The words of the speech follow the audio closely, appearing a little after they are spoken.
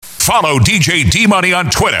Follow DJ D-Money on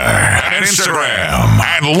Twitter and Instagram.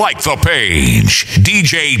 And like the page,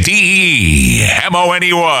 DJ D-E-M-O-N-E-Y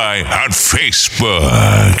on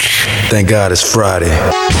Facebook. Thank God it's Friday.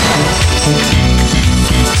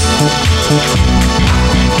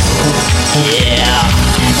 Yeah.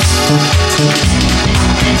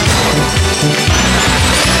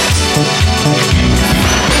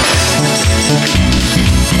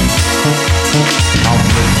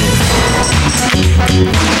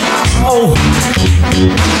 Oh.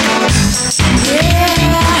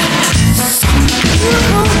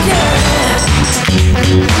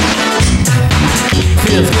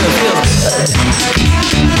 Feels good.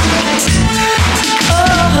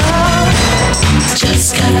 Just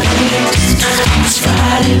got paid, it's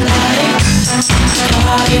Friday night.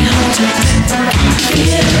 Party hunter,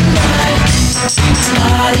 feeling right.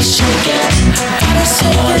 Body shaking,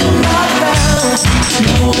 all around.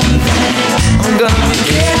 No thing, I'm gonna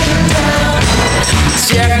get down.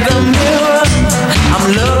 Check the mirror, I'm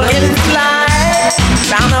looking fly.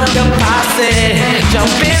 Round up the posse,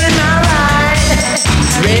 jump in my ride.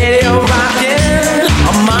 Radio rocking,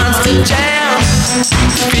 a monster jam.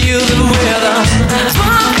 Feel the rhythm,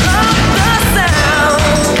 pump up the sound.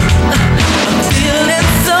 I'm feeling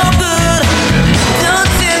so good,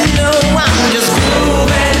 don't you know I'm just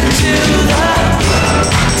grooving to the.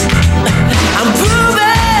 I'm grooving.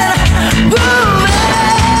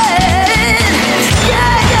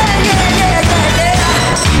 Yeah.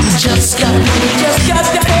 Just got paid,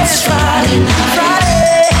 it's Friday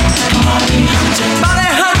night. Party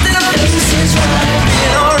hunting, the place is right.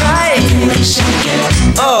 Feeling alright. Shaking,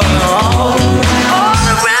 all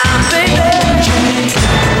around, baby.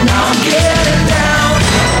 Now I'm getting down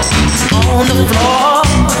on the floor,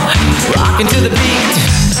 rocking to the beat.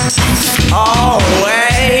 Oh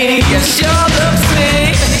wait, you sure look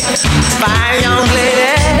sweet, fine young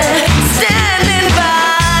lady, standing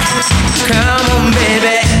by. Come on,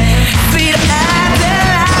 baby, feet at the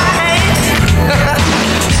light.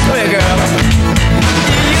 Come here, girl.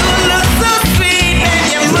 You look so sweet and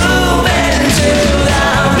you're moving to the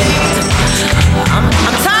beat.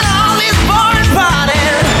 I'm tired of all this boring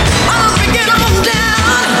partying. I'm gonna get on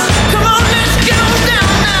down. Come on, let's get on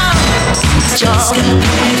down now. Just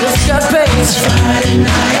got paid. It's Friday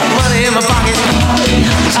night. Got money in my pocket.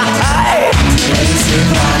 Lazy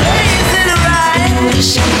ride.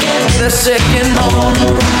 The second all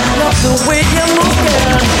around. Love the way you move,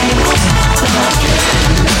 girl.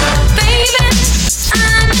 Baby, I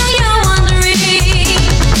know you're wondering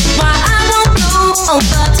why I won't go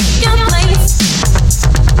over to your place.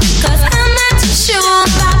 'Cause I'm not too sure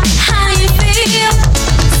about how you feel,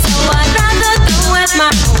 so I'd rather go at my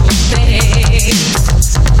own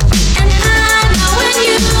pace. And I know when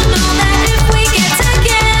you know that if we get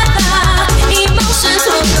together, emotions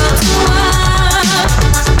will go to work.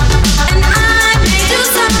 And I may do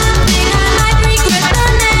something I might regret the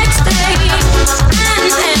next day. And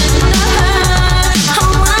the hurt,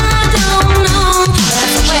 oh I don't know.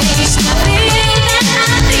 That's the way I feel and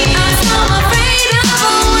I feel. I'm so afraid of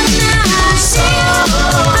when I see you.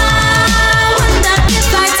 I wonder if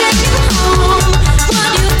I take you home,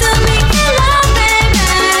 would you still be in love, baby?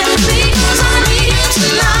 Because I need you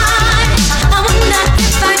tonight. I wonder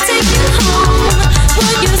if I take you home,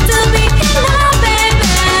 would you still be in love, baby?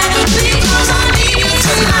 Because I need you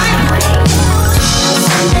tonight.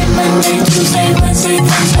 Sunday, Monday, Tuesday, Wednesday,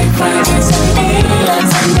 Thursday, Friday, Saturday.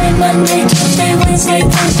 Sunday, Monday, Tuesday, Wednesday,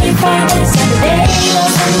 Thursday, Friday, Saturday.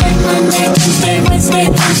 Sunday, Monday, Tuesday, Wednesday,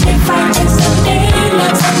 Thursday, Friday, Saturday.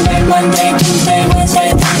 Sunday, Monday, Tuesday, Wednesday,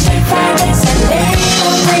 Thursday, Friday, Saturday.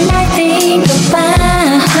 When I think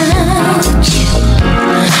about you,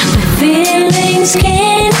 my feelings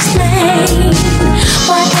can't explain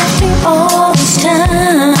why after all this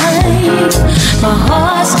time, my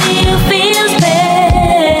heart still feels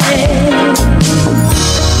pain.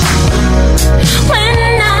 When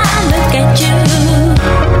I look at you,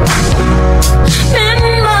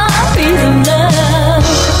 memories of love,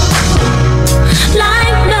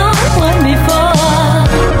 like no one before.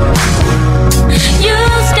 You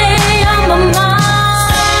stay on my mind.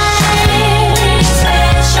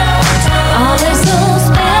 Always so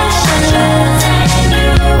special.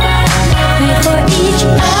 Wait for each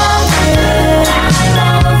other.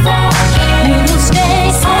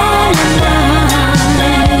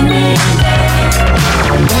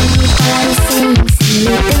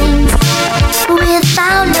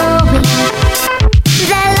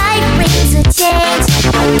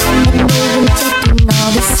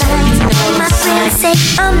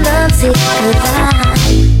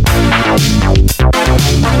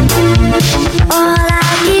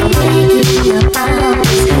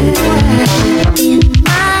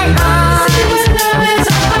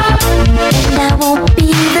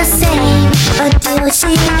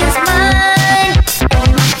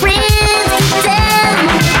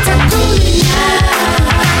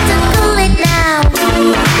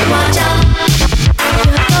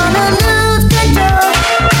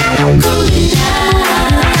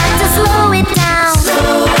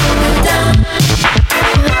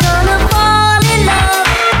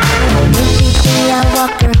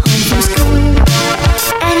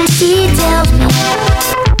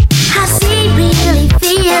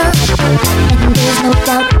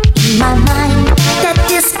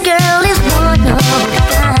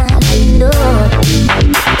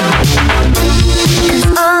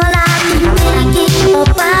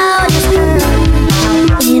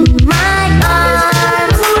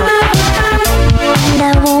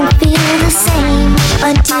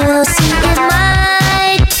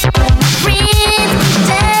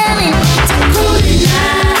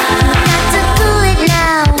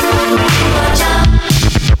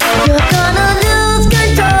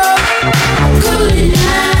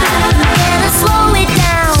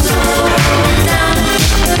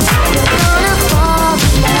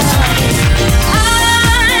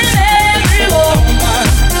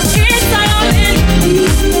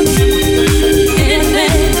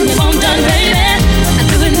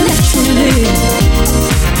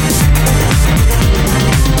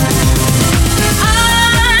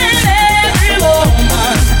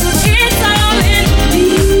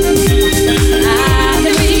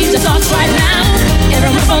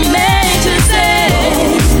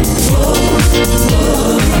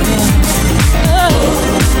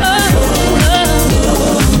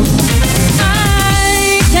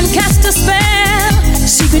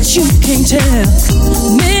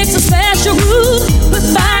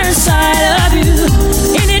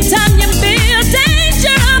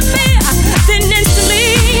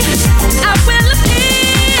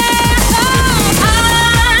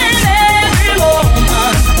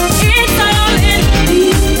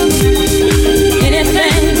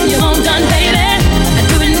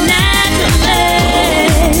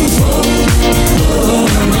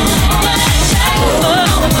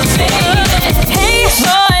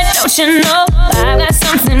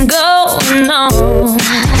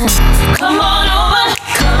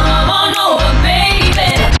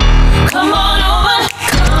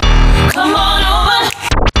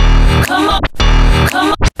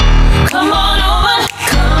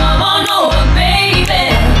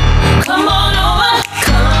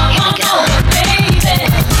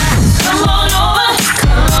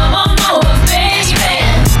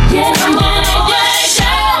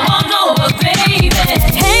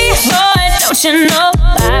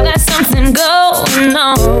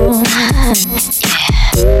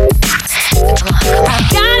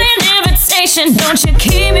 attention, don't you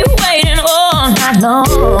keep me waiting all night long.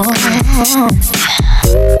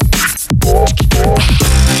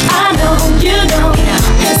 I know you know,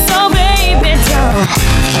 so baby don't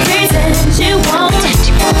pretend you won't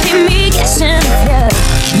keep me guessing.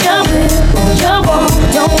 You will, you won't,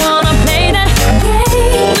 don't wanna play that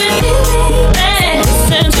game with me.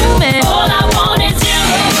 Listen to me. All I want is you.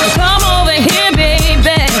 Come over here,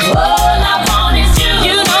 baby. All I want is you.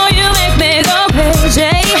 You know you make me go crazy.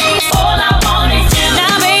 All I want is you.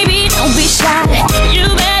 Now, baby, don't be shy. You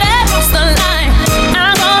better cross the line.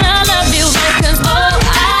 I'm gonna love you back, 'cause all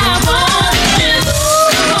I want is you.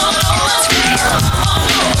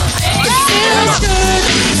 It feels good.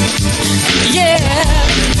 Yeah.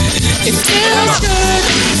 It feels good.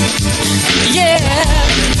 Yeah.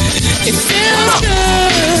 It feels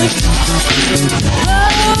good.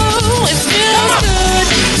 Oh, it feels good.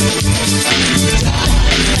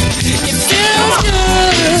 It feels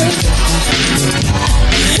good.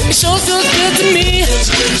 It sure feels good to me.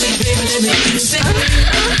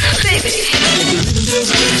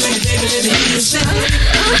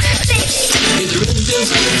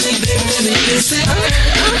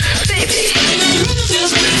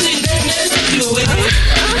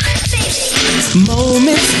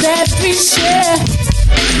 Moments that we share,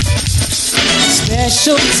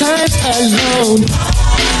 special times alone,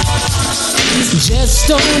 just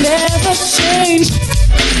don't ever change.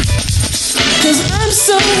 'Cause I'm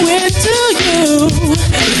so into you,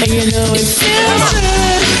 and you know it feels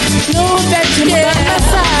good. Know that you're by my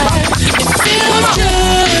side. It feels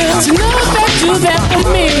good to know that you're there for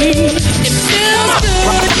me. It feels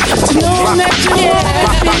good to know that you're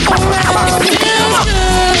around. It feels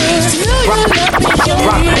good to know you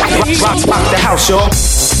love me. Rock the house, y'all.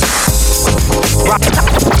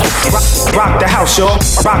 Rock the house, y'all.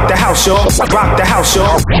 Rock the house, y'all. Rock the house,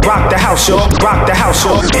 y'all. Rock the house, y'all. Rock the house,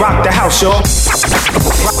 y'all. Rock the house, y'all.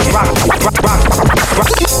 Rock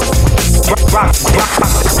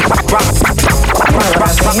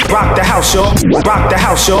the house, y'all. Rock the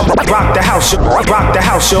house, y'all. Rock the house, y'all. Rock the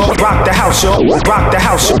house, y'all. Rock the house, y'all. Rock the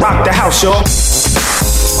house, rock the house, y'all.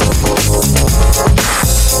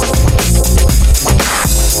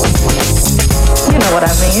 You know what I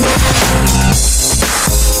mean.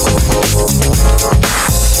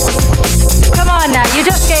 Come on now, you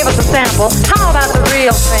just gave us a sample. How about the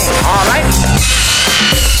real thing? All right.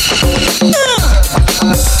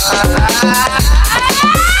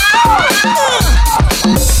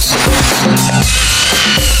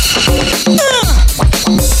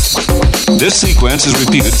 This sequence is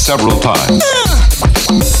repeated several times.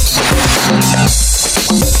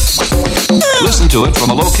 Listen to it from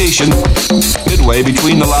a location midway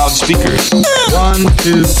between the loudspeakers. 1,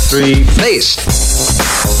 2, 3, bass.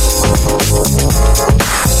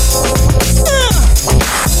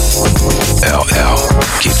 LL,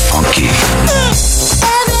 get funky.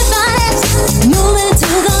 Everybody's moving to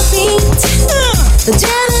the beat. The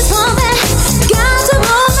jam is pumping, got to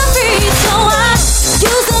move my feet. So I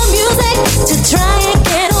use the music to try and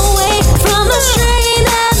get away from the strain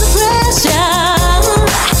and the pressure.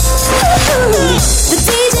 The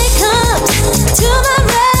DJ comes to my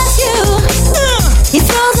rescue. He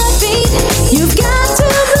throws a beat, you've got to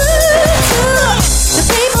move to. The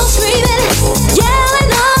people screaming,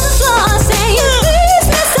 yelling on the floor, saying, please,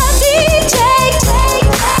 Mr. DJ,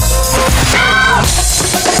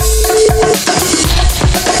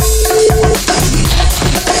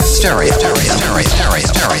 Stereo.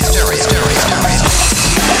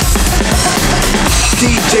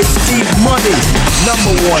 DJ Steve Money,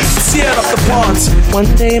 #1, tear up the bonds. One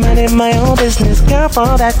day, minding my own business, girl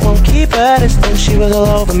from back won't keep her distance. She was all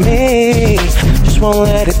over me, just won't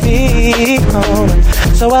let it be.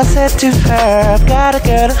 So I said to her, I've got a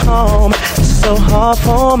girl at home. This is so hard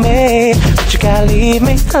for me, but you gotta leave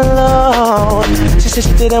me alone. She said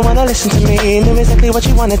she didn't wanna listen to me, knew exactly what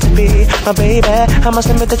she wanted to be. My baby, I must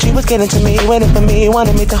admit that she was getting to me, waiting for me,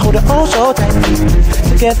 wanted me to hold her oh so tightly.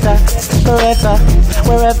 Together, forever,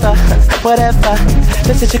 wherever, whatever.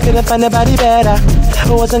 They said she couldn't find nobody better,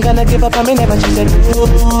 who wasn't gonna give up on me never. She said,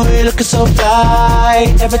 ooh, you're looking so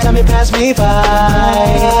fly, every time you pass me by.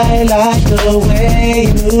 I like the way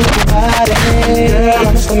you move your body. Girl, I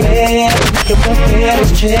must admit, you can feel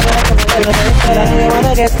this chill a little bit, but I don't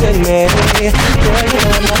wanna get with me. Girl, you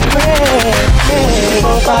know I'm not afraid.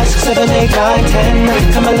 4, 5, 6, 7, 8, 9,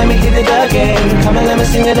 10. Come on, let me hit it again. Come on, let me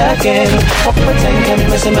sing it again. Won't pretend, can be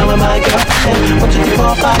messing around with my girlfriend. 1, 2, 3,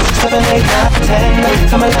 4, 5, 6, 7, 8, 9, 10.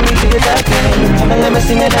 Come on, let me hit it again. Come on, let me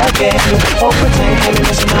sing it again. Won't pretend, can be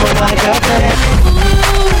messing around with my girlfriend.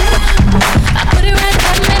 I put it right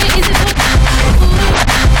there, made it easy for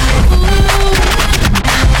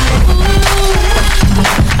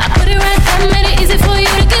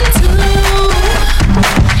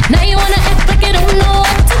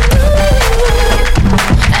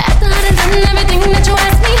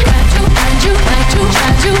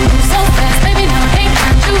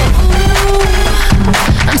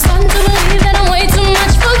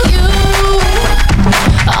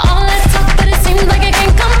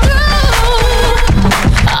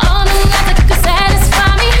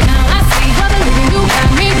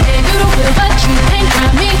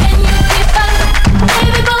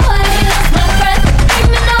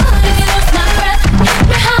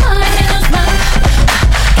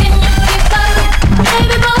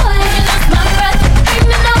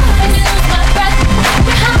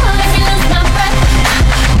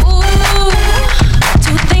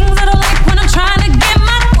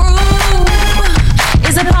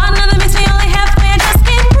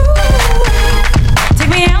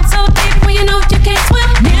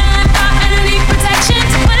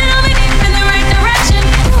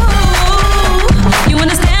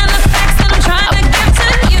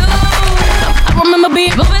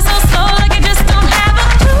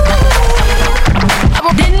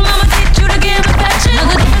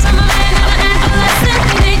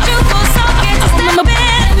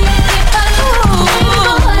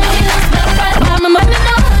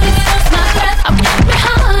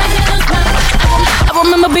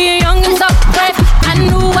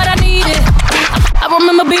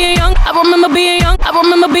remember being young. I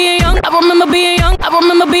remember being young. I remember being young. I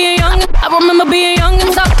remember being young. I remember being young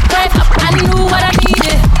and so brave. I knew what I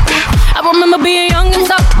needed. I remember being young and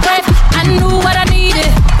so brave. I knew what I needed.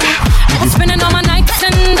 I was spending all my nights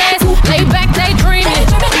and days laid back daydreaming.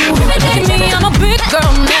 Look at me, I'm a big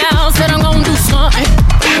girl now. Said I'm gonna do something.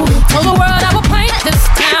 Told the world I would paint this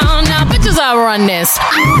town. Now bitches, I run this.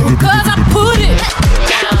 Cause I put it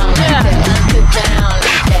down, yeah.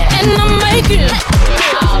 And I'm making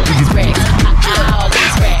all these bricks,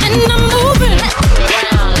 and I'm moving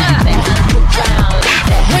around,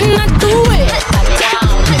 when I do it,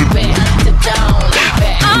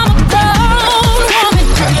 I'm a grown woman.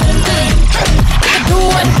 I can do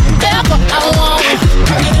whatever I want.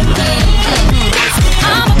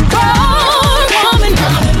 I'm a grown woman. I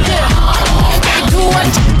can do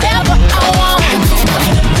whatever I want.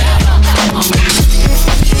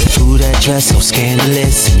 Ooh, that dress so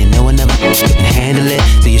scandalous, and you know I never can handle it.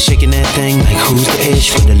 So you're shaking that thing like who's the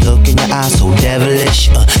ish? With a look in your eyes so devilish.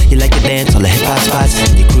 You like to dance all the hip hop spots,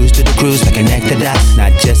 and you cruise to the cruise like an actor does.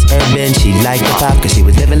 Not just urban, she liked the pop, cause she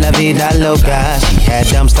was living la vida loca. She had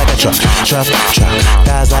dumps like a truck.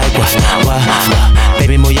 Guys like what?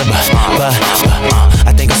 Baby, move your butt.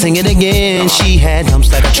 I think I'll sing it again. She had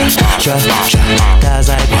dumps like a truck. Guys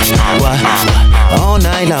like what? All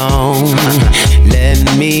night long. Let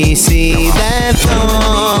me see that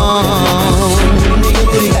thong.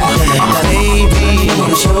 Baby,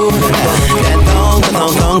 that thong.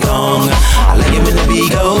 I like it when the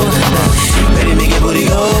beat go. Baby, make your booty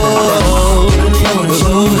go.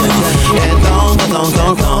 That thong.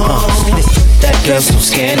 That girl so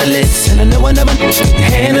scandalous, and I know I never can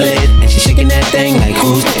handle it. And she shaking that thing like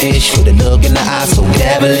who's the ish? With a look in the eyes so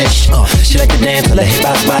devilish. She like to dance till the hip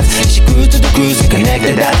hop spots. She cruise to the cruise and connect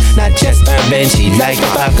the dots. Not just urban, she liked the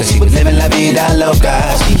pop, cause she was living la vida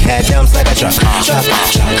loca. She had dumps like a truck.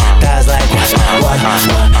 Guys like what?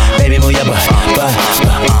 Baby, move your butt.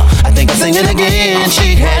 I think I'm singing again.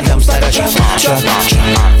 She had dumps like a truck.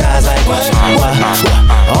 Guys like what?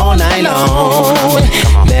 All night long.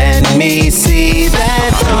 Let me see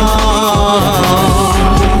that thong.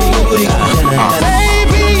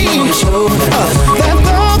 Baby, that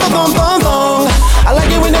thong. I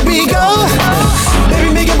like it when the beat go. Baby,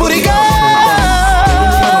 make your booty go.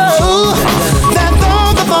 That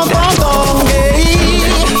thong, yeah.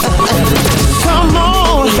 Come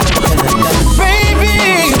on,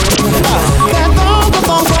 baby. That thong.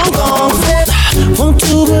 Want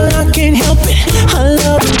to, but I can't help it. I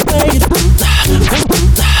love the way you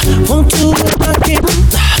want to, but I can't.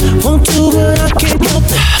 Want to, but I can't help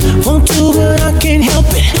it. Want to, but I can't help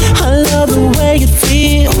it. I love the way it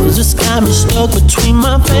feels. This got me stuck between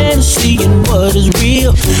my fantasy and what is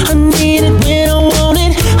real. I need it when I want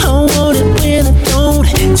it. I want it when I don't.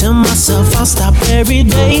 Tell myself I'll stop every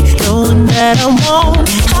day, knowing that I won't.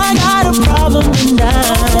 I got a problem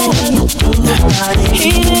tonight.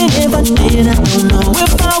 Even if I did, I don't know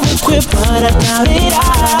if I would quit, but I doubt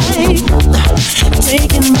it.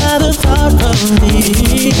 Taken by the thought of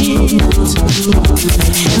it,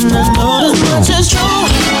 and I know as much as true,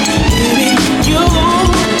 baby, you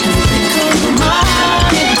become my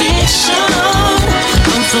addiction.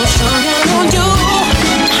 I'm so strong out on you,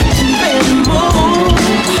 I can barely move.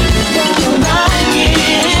 Don't like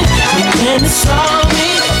it, and it's all me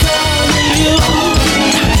because of you.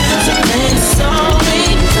 So then it's all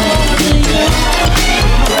me because of you.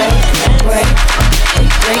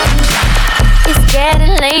 It's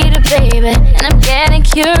getting later, baby, and I'm getting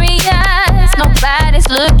curious. Nobody's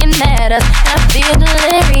looking at us, and I feel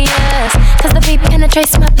delirious. Cause the beat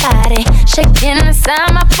penetrates my body, shaking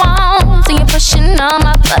inside my bones. So you're pushing on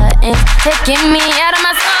my buttons, taking me out of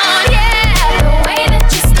my zone. Yeah, the way that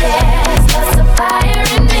you stare starts a fire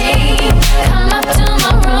in me. Come up to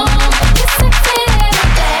my room, you're sexy little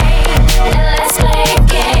thing, and let's play a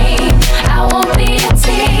game. I won't be a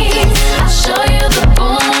tease, I'll show you the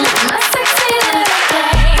boom. My sexy little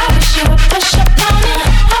thing. I wish you would push up on me.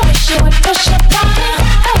 I wish you would push up on me.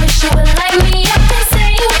 I wish you would light me up and say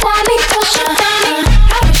you want me. Push up on me.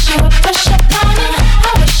 I wish you would push up on me.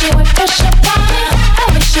 I wish you would push up on me. I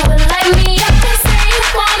wish you would light me up and say you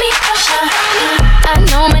want me. Push up on me. I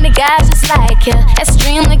know many guys just like you,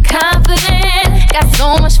 extremely confident. Got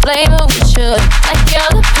so much flavor with you, like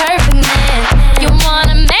you're the perfect man. You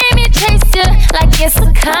wanna make me chase you like it's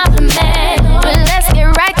a compliment, but let's get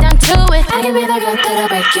right down to it. I can be the girl that'll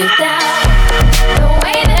break you down. The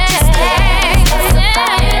way that you stay,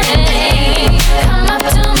 come up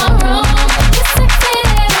to my room, you're sexy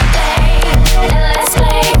little thing, and let's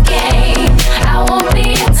play a game. I won't be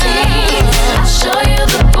a tease, I'll show you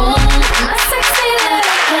the boom. My sexy little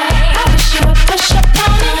thing. I wish you would push up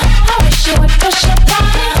on me. I wish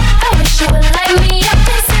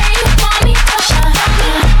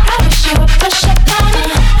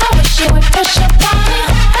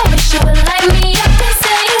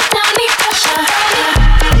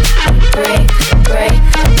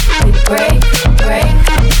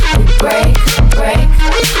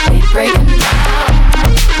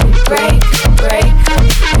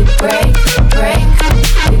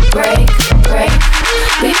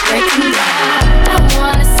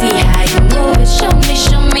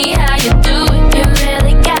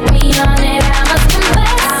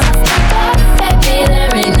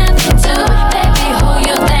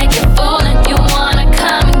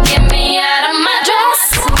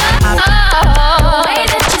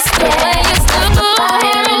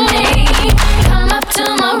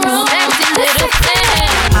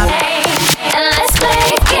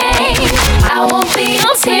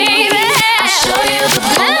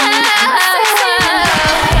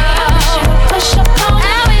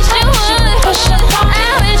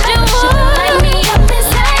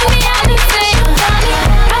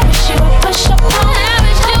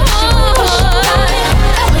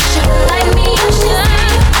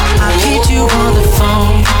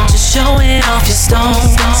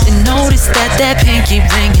that pinky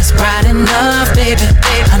ring is bright enough, baby.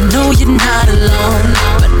 I know you're not alone,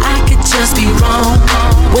 but I could just be wrong.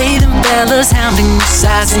 Way them fellas hounding you,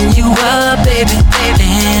 sizing you up, baby.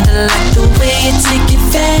 And I like the way you take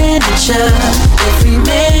advantage of every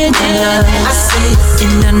man you love. I say,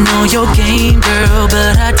 and I know your game, girl,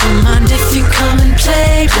 but I don't mind if you come and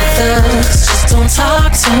play with us. Just don't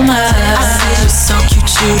talk too much. I say you're so cute,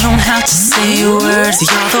 you don't have to say a word. See,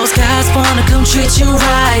 all those guys wanna come treat you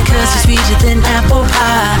right, cause you're sweeter than apple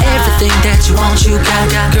pie. Everything that you want, you got.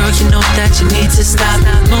 Girl, you know that you need to stop.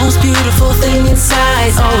 Most beautiful thing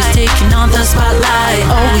inside, always taking on the spotlight.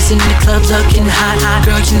 Always in the club looking hot.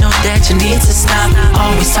 Girl, you know that you need to stop.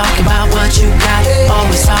 Always talking about what you got.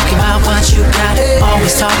 Always talking about what you got.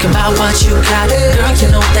 Always talking about what you got. Girl, you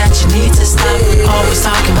know that you need to stop. Always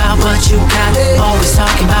talking about what you got. Always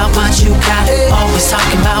talking about what you got. Always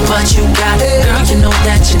talking about what you got. Girl, you know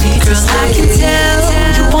that you need to stop. I can tell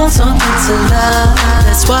you want something to love.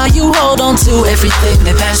 That's why you hold on to everything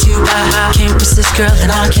that pass you by. Can't resist, girl,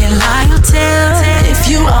 and I can't lie. I'll tell if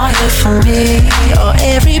you are here for me, or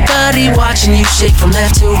everybody watching you shake from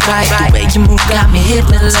left to right. The way you move got me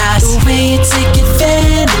hypnotized. The way you take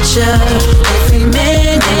advantage of every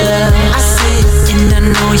man you love. I say, and I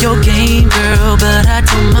know your game, girl, but I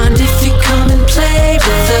don't mind if you come and play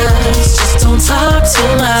with us. Just don't talk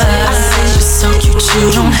too much. I say you're so cute,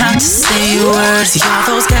 you don't have to say a word. See, all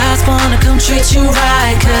those guys wanna come treat you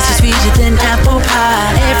right, cause you're sweeter than apple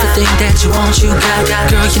pie. Everything that you want, you got.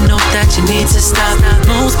 Girl, you know that you need to stop.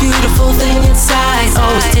 Most beautiful thing inside,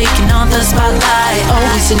 always taking on the spotlight.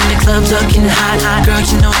 Always in the club looking hot. Girl,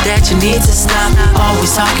 you know that you need to stop.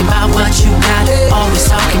 Always talking about what you got. Always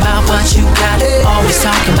talking about what you got. Always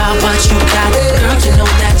talking about what you got. Girl, you know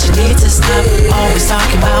that you need to stop. Always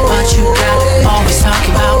talking about what you got. Always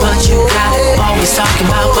talking about what you got. Always talking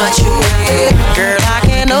about what you got. Girl, I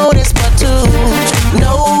can't notice but to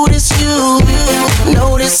notice you,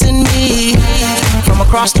 noticing me. From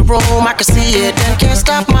across the room I can see it and can't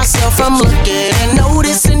stop myself from looking and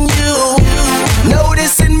noticing you,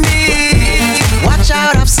 noticing me. Watch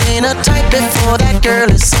out, I've seen a type before. That girl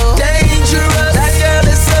is so dangerous. That girl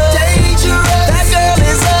is so dangerous. That girl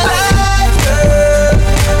is a bad girl.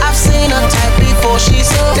 I've seen a type before. She's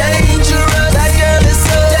so dangerous. That girl is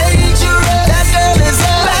so dangerous. That girl is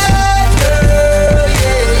a bad girl.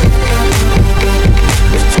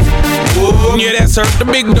 Yeah, that's her, the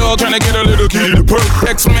big dog trying to get a little kitty to perk.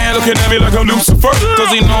 X-Man looking at me like I'm Lucifer,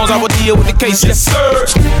 cause he knows I would deal with the case, yes sir.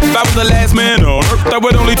 If I was the last man on earth, I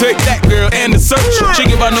would only take that girl and the search. She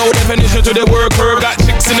give her no definition to the word curve. Got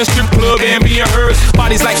chicks in the strip club and being hers.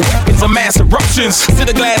 Bodies like weapons of mass eruptions. Sit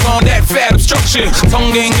the glass on that fat obstruction.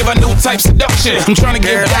 Tongue ain't give a new type seduction. I'm trying to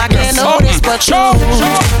get back I can't notice but you,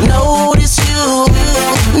 notice you,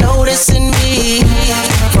 noticing me.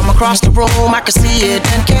 From across the room I can see it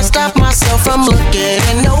and can't stop myself from looking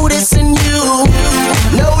and noticing you,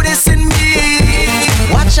 noticing me.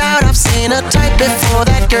 Watch out, I've seen a type before.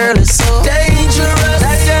 That girl is so dangerous.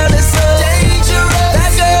 That girl is so dangerous.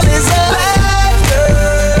 That girl is a bad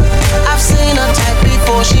girl. I've seen a type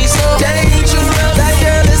before. She's so dangerous. That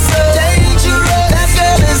girl is so dangerous. That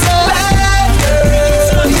girl is a bad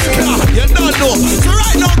girl. You don't know. So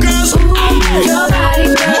right now, girls, Your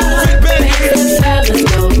body, girl, makes the fellas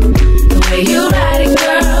go. The way you ride it,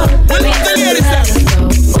 girl, makes the fellas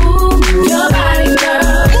go. Ooh, your body,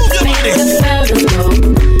 girl, makes the fellas go.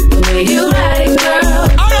 The way you ride it,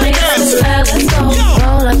 girl, makes the fellas go.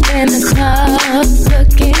 Roll up in the club,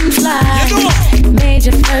 looking fly. Made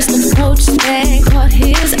your first approach, then caught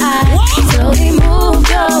his eye. Slowly moved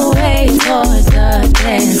your way towards the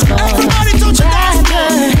dance floor. Grab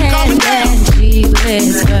her hand and she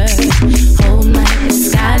whispered, hold my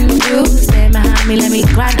sky and blue. Stand behind me, let me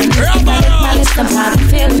grind on you. If I lick my lips, I'm probably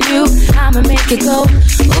feeling you. I'ma make it go.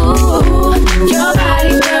 Ooh, your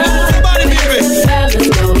body, girl, makes the fellas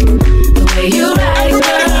go. The way you ride it,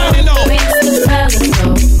 girl, makes the fellas go.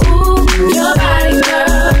 Ooh, your body,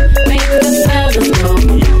 girl, makes the fellas go.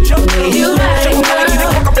 The way you ride it,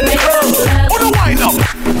 girl, makes the fellas go.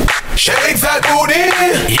 Shake that booty,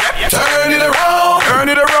 yep. Turn it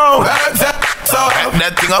around, back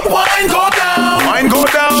that thing up, wine go down,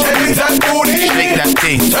 shake that booty, shake that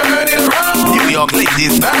thing, turn it around, New York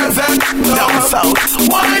ladies, back that, down south,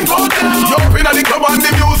 wine go down, jump in at the club and the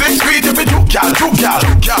music sweet, if it juke y'all,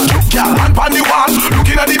 man pan the wall,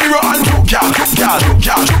 looking at the mirror and juke y'all,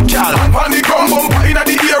 man pan the ground, bumper in at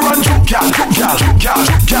the ear and juke y'all,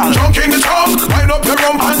 junk in the trunk, wind up your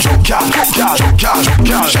rump and juke y'all,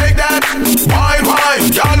 shake that, wine,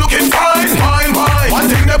 y'all looking fine, one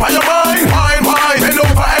thing up on your mind, bend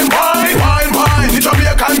over and wine, the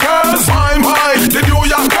Jamaican girls, the New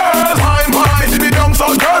York girls,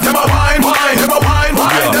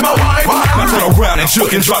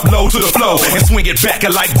 shook and drop low to the floor and swing it back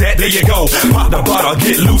and like that, there you go. Pop the bottle,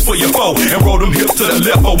 get loose for your foe and roll them hips to the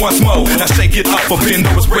left for once more. Now shake it up, bend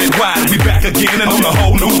over, spread wide. We back again and on a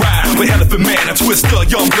whole new ride. With Elephant Man and Twister,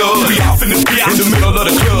 Young Blood. We off in the middle of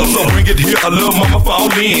the club, so bring it here, a little mama fall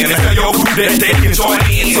in. And tell your crew that they can join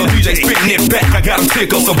in. So DJ spitting it back, I got them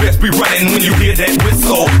tickled, so best be running when you hear that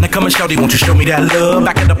whistle. Now come and shorty, won't you show me that love?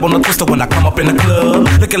 Back it up on the Twister when I come up in the club.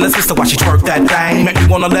 Look at little sister while she twerk that thing. Make me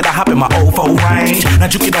wanna let her hop in my old foe range. Now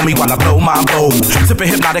you get on me while I blow my bow. Sippin'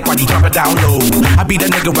 hypnotic while you drop it down low. I be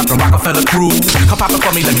that nigga rapping Rockefeller crew. Come pop it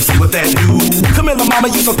for me, let me see what that do. Come here,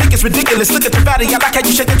 mama, you so thick it's ridiculous. Look at your body, I like how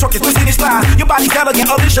you shake your truck, it's twisty, this slide. Your body's elegant,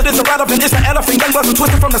 all this shit is irrelevant. It's an elephant, young buzzing,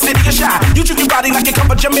 twisted from the city of Shy. You juke your body like you come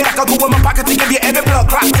from Jamaica. Go in my pocket to give you every blood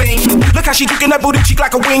clot thing. Look how she juking that booty cheek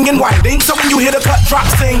like a wing and winding. So when you hear the cut drop,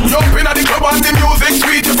 sing. Jumping at the club and the music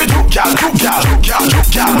sweet. If it juke, y'all, juke, y'all, juke, y'all,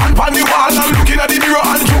 juke, y'all. And on the wall and looking at the mirror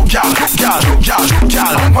and juke, y'all, juke, y'all, juke, y'all, juke,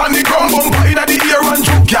 y'all. And on the ground bumper in the ear and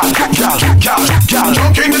juke, y'all, juke, y'all, juke, y'all, juke, y'all.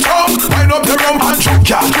 Junk in the tongue, wind up the rum and juke,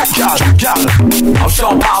 y'all, juke, y'all, juke, y'all. I'm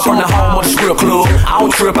Sean Paul from the home of the Skrill Club. I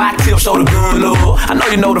don't trip, I tip, show the good love. I know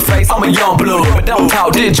you know the face, I'm a young blood. But don't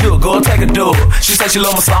talk, did you? Go and take a dub. She said she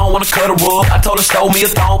love my song, wanna cut her up. I told her show me a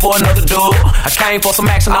thong for another dub. I came for some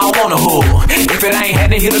action, I don't wanna hook. If it ain't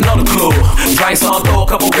happening, hit another club. Drink some, throw a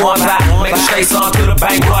couple ones out. Make a straight sun to the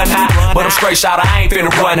bank, run out. But I'm straight shot, I ain't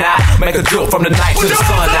finna run out. Make a jump from the night to the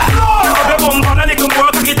sun out. Up your bum on a little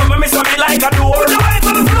more, cock it up and me suck it like a door. Put your hands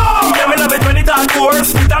on the floor. Yeah, me love it when it all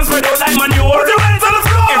pours. Dance spread out like manure. Put your hands on the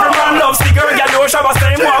floor. Every man loves the girl, yeah, no shabba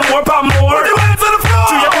same, one more, palm more. Put your hands on the floor.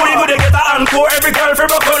 To your booty, good, they get a encore. Every girl feel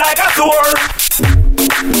broke like a sword.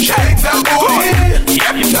 Shake that booty,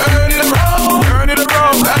 yep. Turn it around, turn it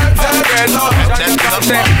around.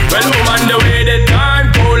 Well, woman, the way the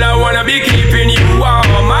time cold, I wanna be keeping you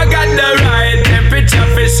warm. I got the right temperature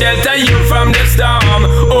for shelter you from the storm.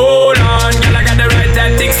 Hold on, girl, I got the right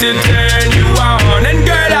tactics to turn you on. And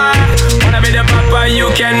girl, I wanna be the papa,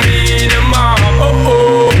 you can be the mom. Oh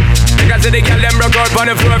oh. Because the girl them broke out on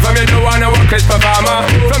the floor. From you don't wanna work as performer.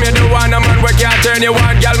 From you don't wanna man work, can't turn you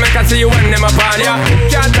on. Girl, make I see you when them upon ya.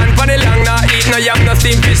 Can't stand for the long, nah. Eat no yam, no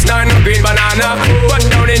steamed fish, nah, no green banana. But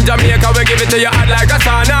down in Jamaica, we give it to you hot like a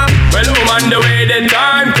sauna. Well, woman, the way the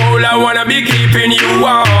time cold, I wanna be keeping you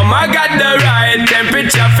warm. I got the right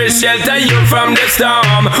temperature for shelter you from the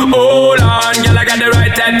storm. Hold on, girl, I got the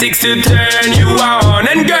right tactics to turn you on.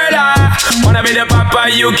 And girl, I wanna be the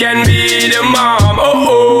papa, you can be the mom.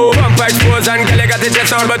 Oh oh. Expose and girl, you got the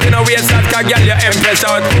chest out, but you know we ain't start, cause girl, you impress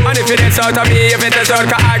out. And if it is out of me, if it is out,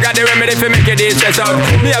 cause I got the remedy for make it stress out.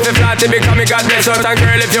 Me have a flat to become me God bless out. And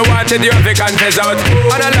girl, if you want it, you have to confess out.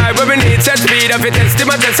 And a life where we need set speed, if it is to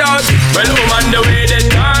my test out. Well, woman, the way the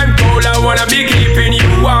time cold, I wanna be keeping you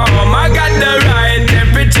warm. I got the right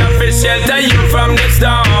temperature for shelter you from the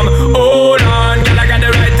storm. Hold on, girl, I got the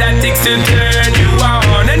right tactics to turn you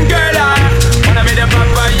on. And girl, I wanna be the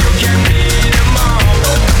papa, you can be the mom.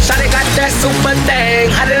 Shawty got that super thing,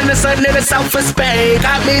 hotter than the sun in the south of Spain.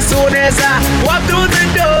 Got me soon as I walk through the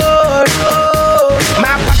door. Oh,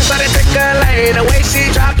 my pockets started tickling, the way she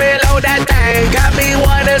drop it low that thing got me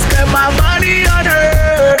wanna spend my money on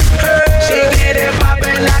her. She get it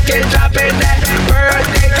poppin', lock it, droppin' that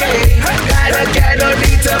birthday cake. Got a candle,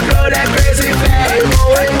 need to blow that crazy flame.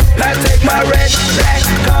 I take my red, black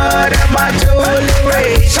card and my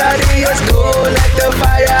jewelry. Shawty is cool like the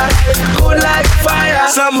fire, cool like fire.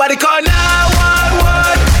 Somebody call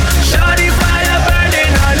 911. Shawty fire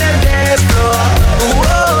burning on the dance floor.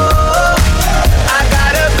 Whoa, I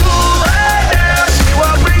gotta cool her down. She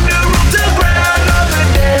won't bring the room to ground on the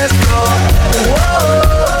dance floor.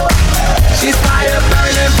 Whoa, she's fire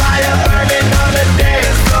burning on the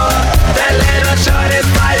dance floor. That little shorty's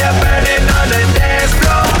fire burning on the dance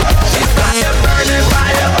floor. She's fire burning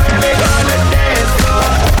on the dance floor.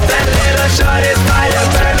 That little shorty's fire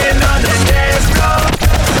burning on the dance floor.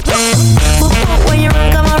 When you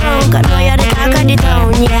run, come around, I know you're the talk of the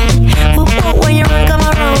town, yeah. When you run, come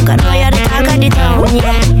around, I know you're the talk of the town,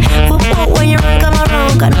 yeah. When you run, come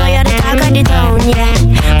around, I know you're the talk of the town, yeah.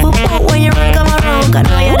 When you run, come around, I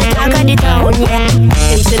know you're the talk of the town, yeah.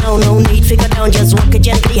 Hey, say no need, figure down, just walk it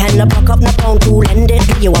gently, hand the block up, no pound, cool ended.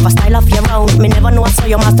 You have a style of your own, me never know I saw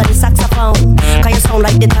you master the saxophone. Cause you sound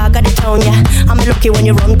like the talk of the town, yeah. I'm lucky when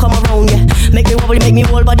you run, come around, yeah. Make me wobble, make me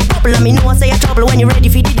whole body bubble, and me know I say a trouble when you're ready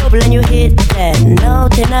for the double and you hit that.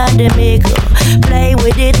 Nothing I the maker, play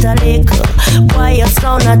with it a little. Why you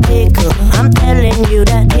sound a tickle? I'm telling you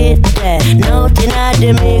that hit that. Nothing I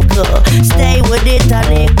the maker, stay with it a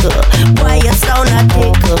little. Why you sound a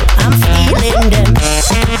tickle? I'm feeling them.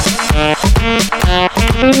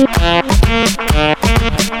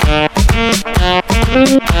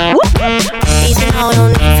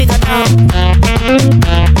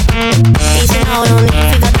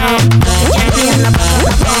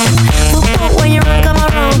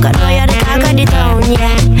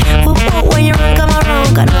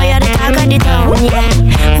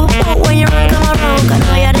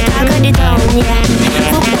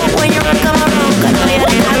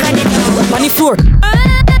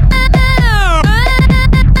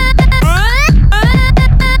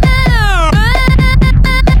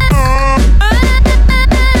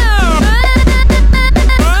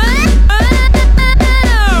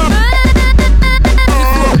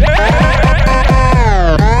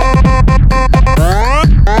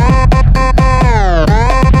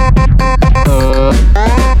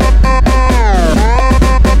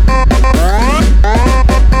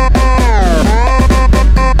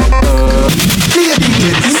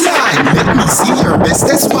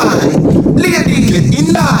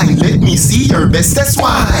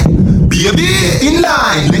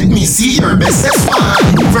 best is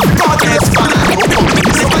fine. From God is fine.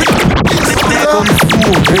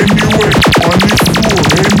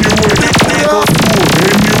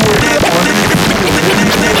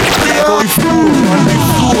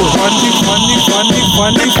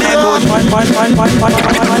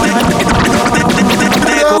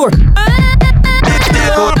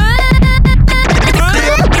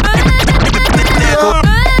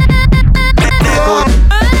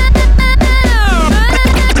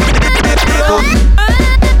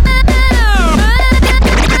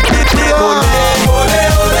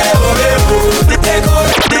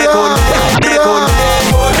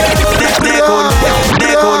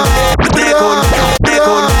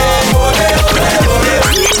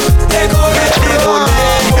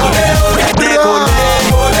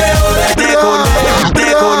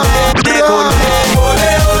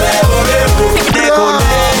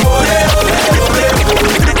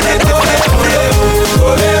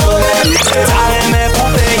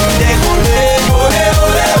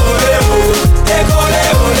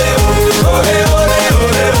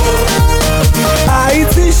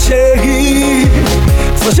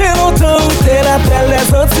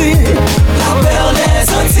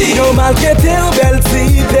 Malgré tes belles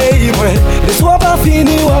idées, ouais, les soirs pas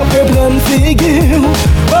finis, on peut prendre figure.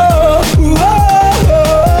 Oh, oh, oh, oh.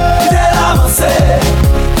 Quitter l'avancé,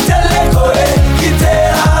 quitter l'école, quitter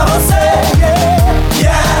l'avancé, yeah,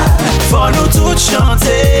 yeah. Faut nous tous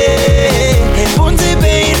chanter, et pour nous dire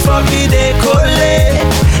pays, faut qu'il décoller,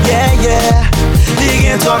 yeah, yeah.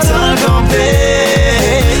 Ligue toi t'en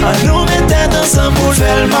camper, on nous mettait ensemble pour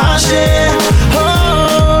faire le marché.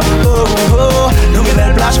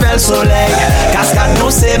 Belle plage, belle soleil, cascade nous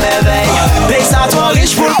c'est merveille. Pays ça trop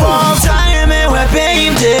riche pour le prendre. T'as aimé, ouais, pays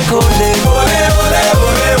me décoller.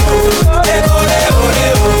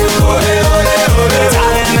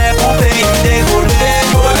 T'as aimé pour pays me décoller.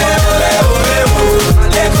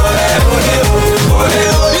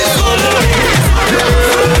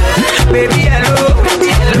 Baby hello,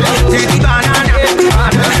 tu dis banana,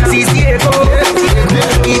 si si echo,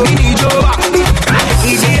 il dit joa,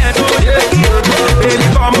 il dit echo. Baby,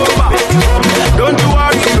 come over. Don't you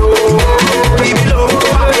worry, no. Baby, love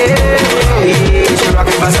over. Hey, she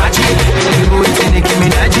rockin' Versace. Baby, go eat Nicki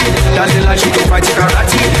Minaj. Dancing like she can fight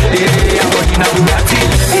karate. Hey, I'm working a Bugatti.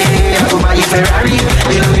 Hey, I go buy a Ferrari. You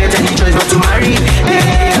don't get any choice but to marry.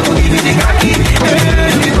 Hey, I go give you the khaki.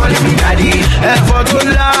 Hey, you call me daddy. For to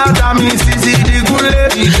laugh, that means easy the gule.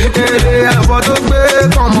 Hey, for to pay,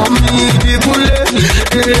 come on me the gule.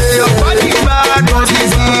 Hey, your body bad, but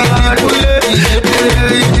easy the gule.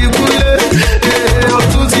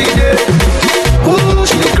 Ooh,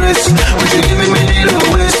 she Chris, when she give me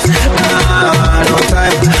little waist. No time, I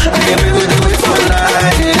can't be with you for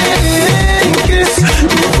life. In case you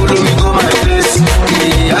follow me, go my place. I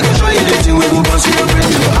can show you the thing we go bounce your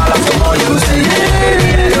brain. All of them all you say,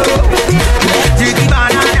 Titi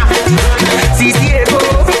banana, Sisi ego,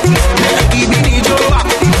 Ibini joa,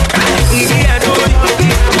 Idi ego,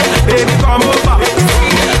 baby come over,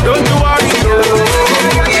 don't you worry, yo.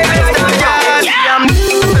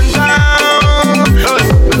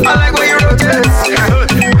 I like when you rotate,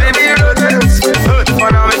 baby rotate. For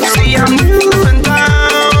now make you see I'm new in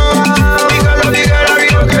town. Because of the girl I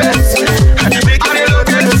relocate, make you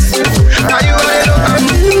relocate. Now you wanna know I'm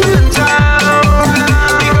new in town.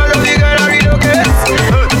 Because of the girl I relocate,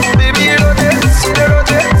 baby rotate.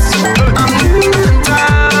 I'm new in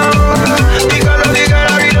town. Because of the girl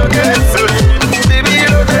I relocate, baby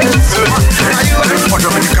rotate. Now you wanna know.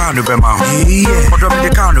 Drop in the car, no be mouth. Yeah. Drop in the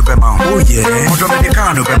car, no be mouth. Oh yeah. Drop in the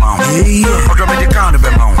car, no be mouth. Yeah. Drop in the car, no be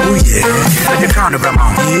mouth. Oh yeah. The car, no be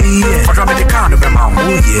mouth. Yeah. Drop in the car, no be mouth. Oh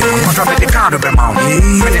yeah. Drop in the car, no be mouth.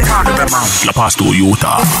 Yeah. The car, no be mouth. La Paz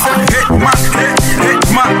Toyota. Hit my, hit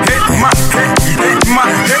my, hit my, hit my,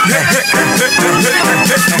 hit my.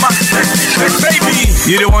 Baby,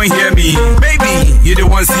 you the one hear me. Baby, you the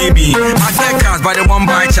one see me. I get cars by the one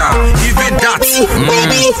by child. Even that.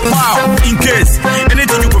 Wow. In case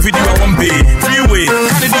anything you go fit do, I won't pay. Freeway,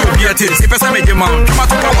 can't do your beer tips. If I say make your mouth, come out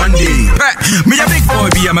to one day. Me a big boy,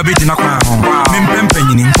 be a my bitch in a crown. Me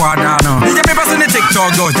penny in Quadano. Me a paper in the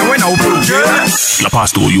TikTok, go the winner who La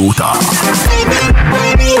Paz Toyota. Hey, hey,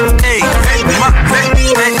 hey, hey.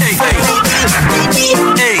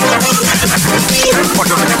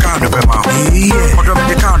 Put up in the car, no be mouth. Yeah. Put up in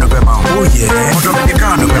the car, no be mouth. Oh yeah. Put up in the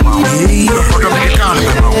car, no be mouth. Yeah. Put up in the car, no be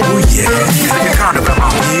mouth. Oh yeah. The car, no be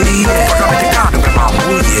mouth. Yeah. Put up in the car, no be mouth. Oh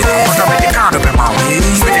yeah. Put up in the car, no be mouth.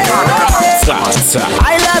 Yeah. The car, no be mouth.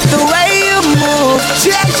 I love the way you move.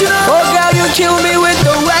 Oh girl, you kill me with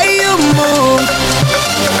the way you move.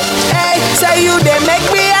 Hey, say you they make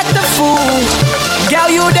me act the fool. Girl,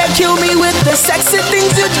 you they kill me with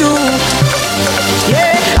do.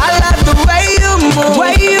 Yeah, I love the way you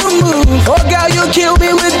move. Oh girl, you kill me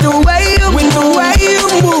with the way you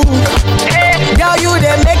move. Girl, you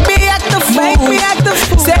that make me act the fool.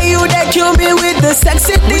 Say you that kill me with the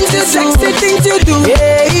sexy things you do.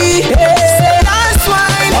 Yeah, say that's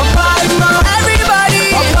wine.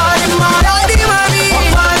 Everybody, daddy mommy,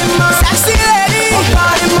 sexy lady,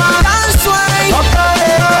 dance wine.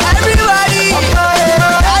 Everybody,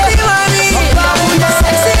 daddy mommy,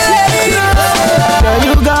 sexy lady. Girl,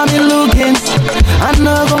 you got me looking. I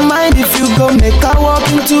never mind if you go make her walk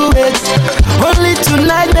into it. Only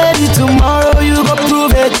tonight, maybe tomorrow you go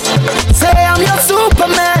prove it. Say I'm your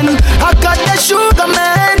Superman, I got the sugar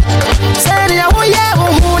man. Say oh yeah,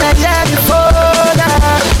 before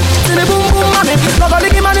that. See the boom boom mommy, love a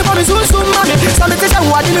licky money for me soon mommy. Some say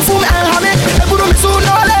what in the fool and have it. They put on me soon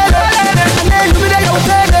no lady, and then you be there you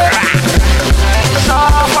baby.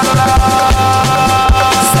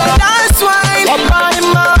 Say that's wine,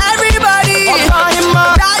 everybody,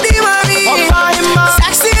 daddy mommy,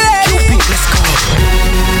 sexy lady.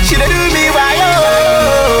 She done do me right,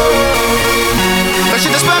 but she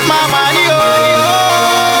just spent my money,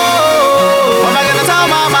 what am I gonna tell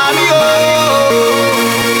my mommy,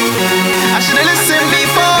 I should've listened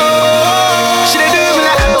before. She done do me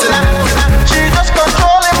like Antenna. She just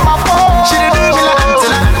controlling my phone. She done do me like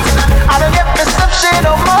Antenna. I don't get perception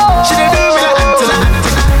no more. She done do me like Antenna.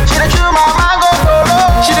 She done chew my mind go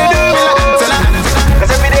low. She done do me like Antenna.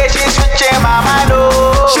 Cause every day she's switching my mind,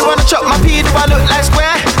 oh. She wanna chop my pee, do I look like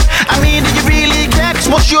square? I mean, do you really care? Cause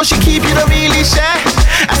what's yours she keep, you don't really share.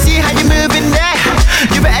 I see how you moving there.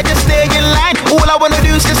 You better just stay in line. All I wanna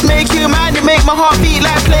do is just make you mine. You make my heart beat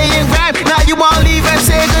like playing rhyme. Now you wanna leave and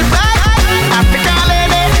say goodbye. African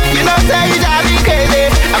lady, you know say you drive me crazy.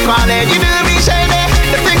 I can't let you do me shady.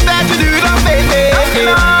 The things that you do don't faze me.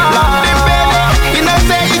 London baby, you know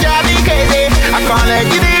say you drive me crazy. I can't let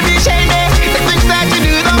you do me shady. The things that you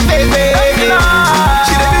do don't faze me.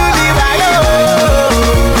 She done do me right,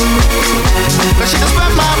 but she just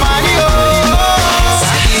spent my money,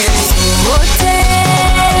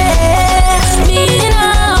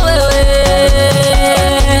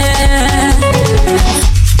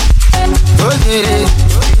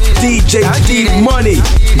 DJ D Money,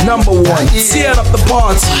 number one, tear up the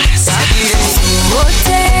party.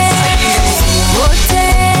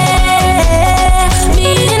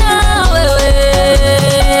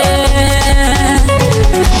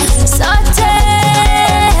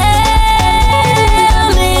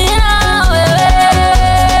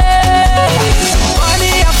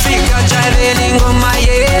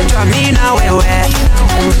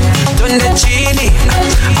 Donde chini,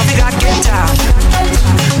 Africa get down.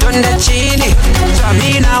 Donde chini,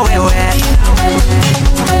 Jamina wewe.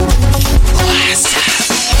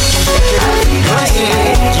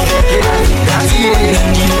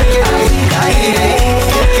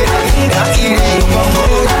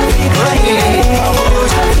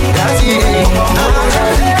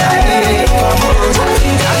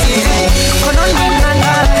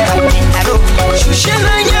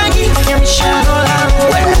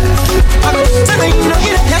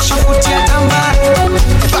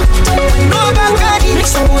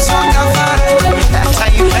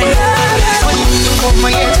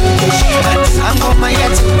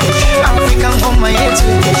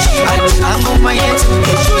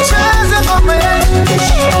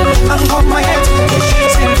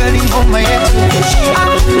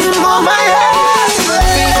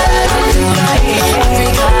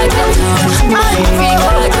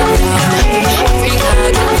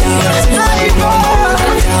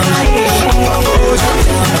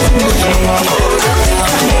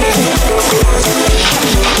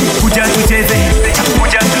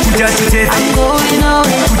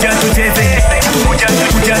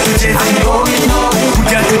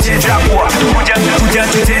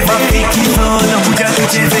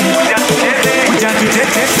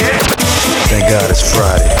 Thank God it's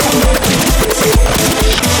Friday.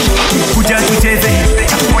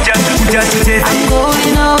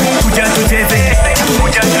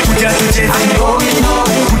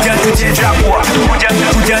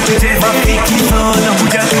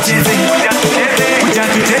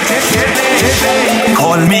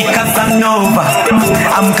 Call me Casanova,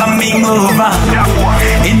 I'm coming over.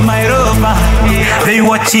 In my rover, they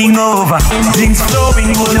watching over. Drinks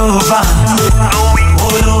flowing all over.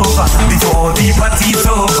 Before the party's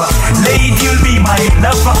over. Lady, you'll be my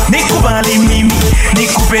lover. Nikubali mimi,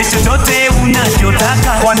 nikupe chochote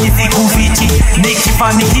unachotaka, kwani sikufichi,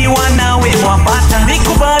 nikifanikiwa nawe wapata.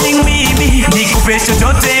 Nikubali mimi, nikupe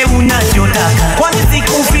chochote unachotaka, kwani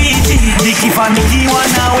sikufichi, nikifanikiwa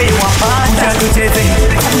nawe wapata.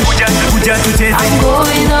 Kuja tucheze, I'm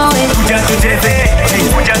going away. Kuja tucheze,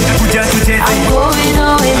 kuja tucheze, I'm going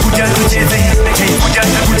away. Kuja tucheze, kuja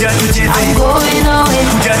tucheze, I'm going away.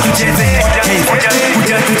 Kuja tucheze, kuja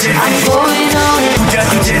tucheze, I'm going away. Kuja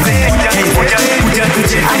tucheze, kuja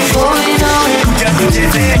tucheze, I'm going away. Kuja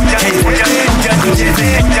tucheze, kuja tucheze.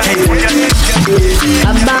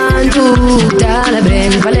 Abantu dala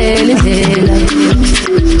ben valele ndlela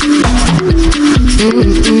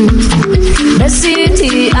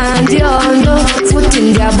besithi andiondo futhi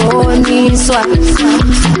ndiyaboniswa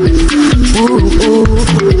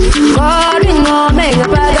kodwa ingome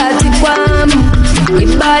ngaphakathi kwami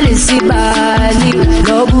ibali sibali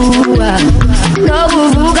nokuvuka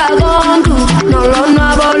konke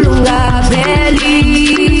nolonwabo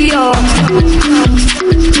lungapheliyo.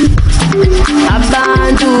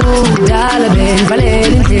 Abantu dala benvalela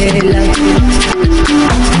indlela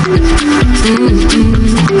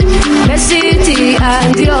besithi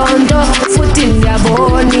andiyonto futhi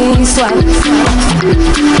ndiyaboniswa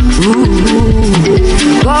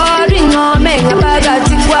kodwa ingome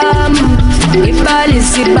ngaphakathi kwami ibali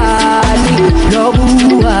sibali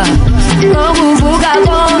nokuvuka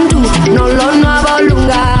konke nolonwabo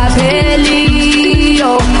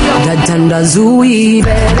lungapheliyo. Ndathandaza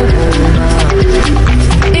uyibele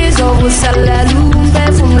izokusala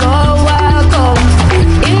lumphefumulo wakho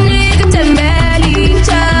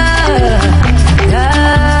inikutembelitsha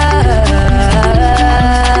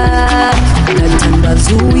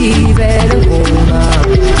ndathandaza uyibele ngoma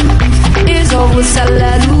izokusala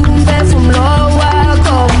lumphefumulo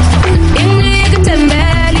wakho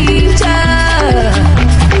inikutembelitsha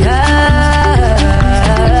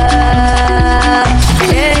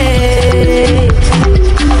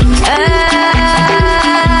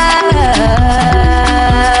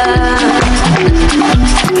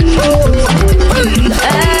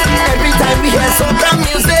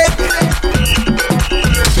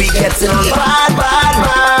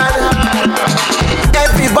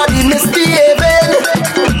Everybody misbehaving.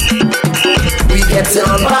 We getting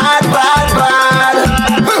on bad.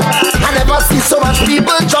 I never see so much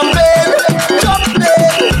people jumping.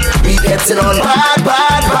 We getting on bad.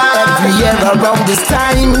 Every year around this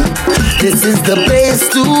time, this is the place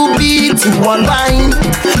to be, to unwind.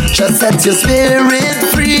 Just set your spirit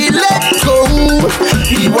free, let go.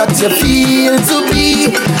 Be what you feel to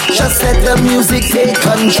be. Just let the music take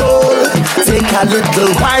control. Take a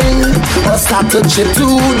little wine or start to chip to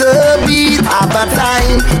the beat. Have a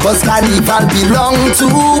time, cause carnival belong to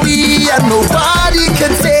we, and nobody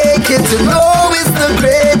can take it. To know it's the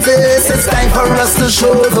greatest. It's time for us to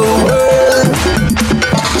show the world.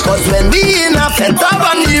 Cause when we in a feta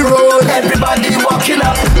on the road, everybody walking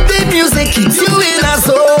up, the music keeps you in a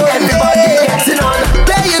zone. Everybody getting on,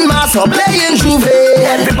 playing mass or playing juve.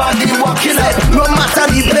 Everybody walking up, no matter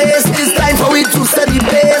the place, it's time for we to set the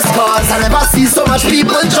pace. Cause I never see so much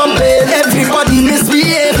people jumping, everybody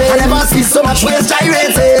misbehaving. I never see so much waist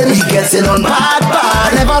gyrating, we getting on bad.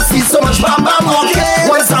 I never see so much bam walking.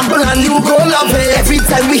 One sample and you go love it. Every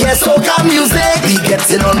time we hear soca music, we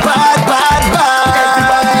getting on bad.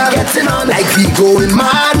 Everybody getting on like we going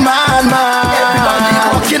mad. Everybody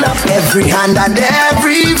walking up, every hand and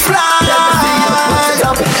every flag.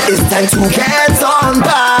 It's time to get on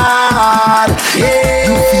bad. Yeah,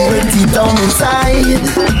 you feel it deep down inside.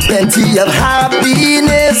 Plenty of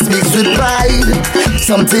happiness mixed with pride.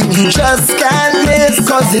 Something you just can't miss,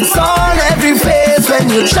 cause it's on every face when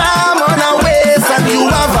you charm on a waist and you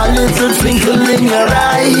have a little twinkle in your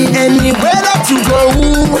eye. Anywhere that you go,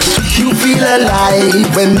 you feel alive.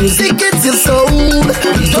 When music hits your soul,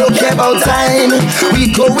 we don't care about time.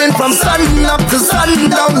 We going from sun up to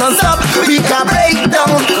sundown non-stop. We can break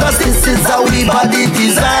down, cause this is how we body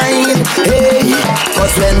design. Hey,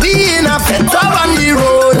 cause when we in a feta on the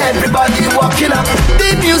road, everybody walking up,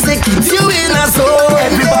 the music keeps you in a zone.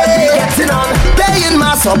 Everybody getting on, playing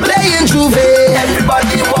mass or playing juve.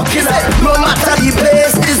 Everybody walking up, no matter the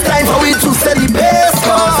place, it's time for we to set the pace.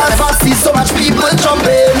 Cause I never see so much people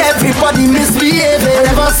jumping, everybody misbehaving. I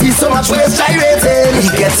never see so much waist gyrating, we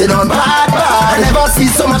getting on bad. I never see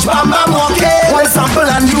so much bam walking. One sample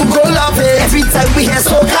and you go love it. Every time we hear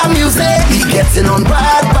soca music, we getting on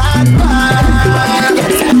bad.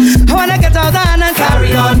 I wanna get out and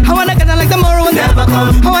carry on. I wanna get on like tomorrow will never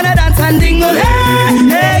come. I wanna dance and dingle.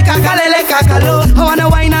 Hey, kakalele kakalo. I wanna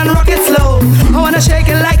wine and rock it slow. I wanna shake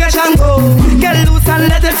it like a Shango. Get loose and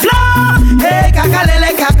let it flow. Hey,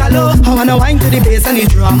 kakalele kakalo. low. I wanna wine to the bass and the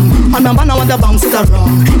drum. On my man I want to bounce it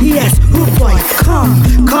around. Yes, rude boy,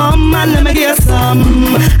 come and let me get some.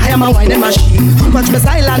 I am a whining machine. Watch me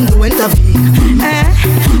silent do intervene.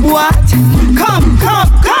 What? Come.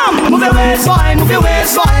 Move your waist, boy, move your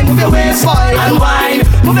waist, boy, move your waist, boy, and wine.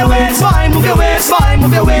 Move your waist, boy, move your waist, boy,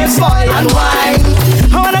 move your waist, boy, and wine.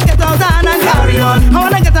 I wanna get out and carry on. I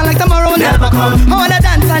wanna get on like tomorrow never come. I wanna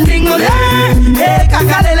dance and dingle, hey,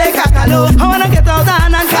 kakalele, kakalo. I wanna get out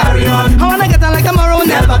and carry on. I wanna get on like tomorrow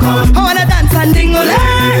never come. I wanna dance and dingle,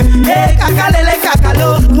 hey, kakalele,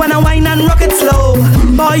 kakalo. Wanna wine and rock it slow,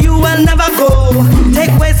 boy, you will never go.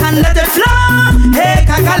 Take waist and let it flow, hey,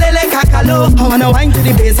 kakalele, kakalo. I wanna wine to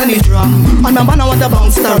the bass and the drum. On my man I want to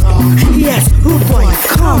bounce it around. Yes, rude boy,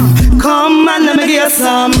 come and let me get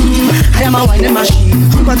some. I am a whining machine.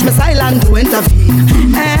 Watch me silent to intervene.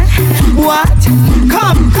 What?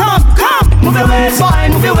 Come. Move your waist, boy,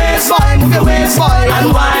 move your waist, boy, move your waist, boy,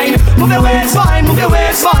 and wine. Move your waist, boy, move your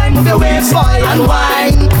waist, boy, move your waist, boy, and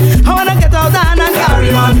wine. I wanna get out and carry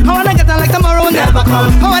on. I wanna get on like tomorrow never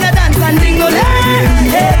come. I wanna dance and dingle,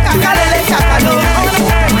 hey, kakalele, kakalo.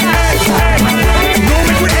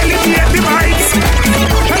 We elevate the vibes.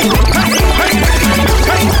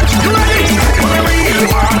 You ready? We're the real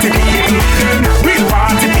party people. Real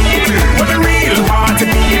party people. We're the real party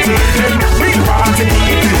people. Real party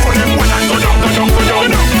people. For them when I go down. When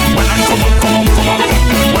I come up.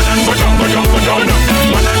 When I go down.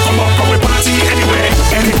 When I come up, we party anyway.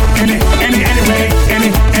 Anyway. Anyway,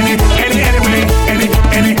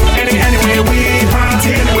 we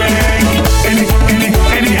party anyway. Anyway,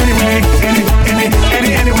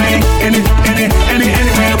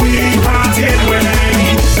 we party anyway.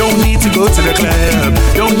 Don't need to go to the club,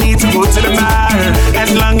 don't need to go to the bar.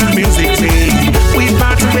 As long as music plays, we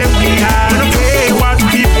party where we are. We don't care what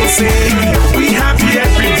people say, we happy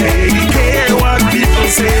every day. Care what people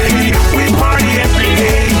say, we party every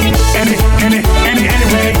day. Anyway, we party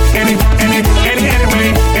anyway.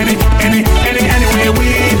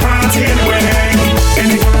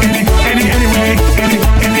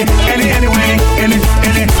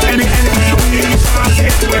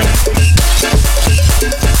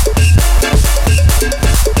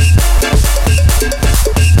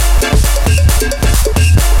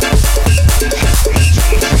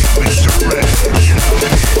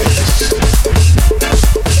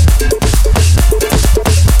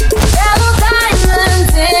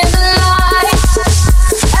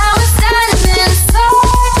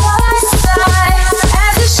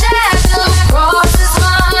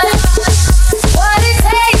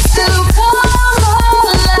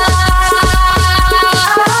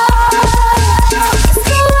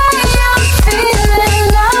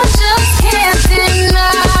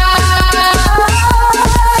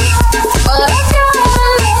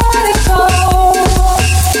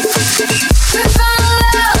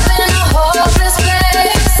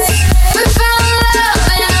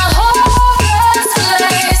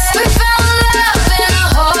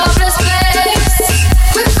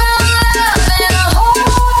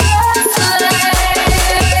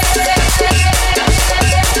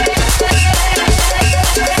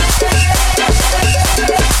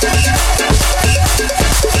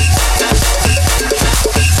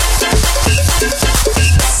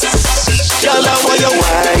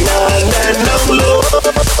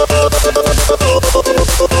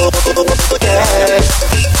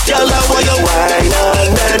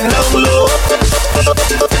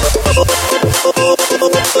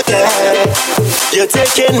 You're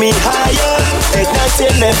taking me higher,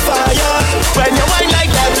 igniting the fire. When you whine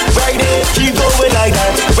like that, right there, keep going like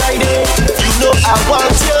that, right there. You know I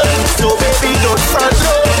want you, so baby don't front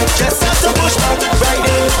low. Just have to push back, right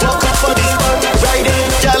there. Walk up for this one, right there.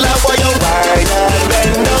 Girl, I want you whine and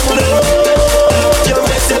bend down low. You're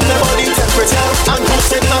raising my body temperature and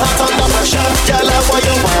putting my heart under pressure. Girl, I want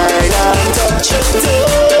you whine and touch your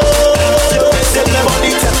toes. You're raising my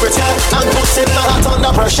body temperature and putting my heart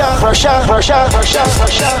under pressure.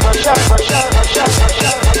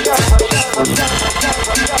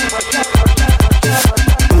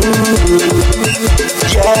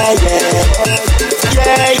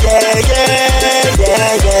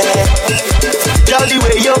 Girl, the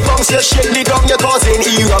way you bounce, you shake the ground, you're causing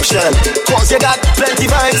eruption. Cause you got plenty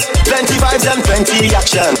vibes and plenty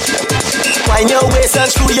action. Wind your waist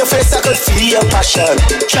and screw your face, I could feel your passion.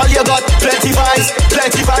 Girl, you got plenty vibes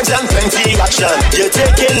and plenty action. You're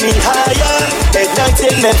taking me higher,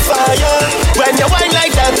 igniting me fire. When you whine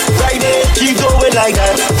like that, right there, keep going like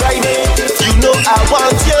that, right there. You know I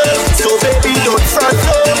want you, so baby don't front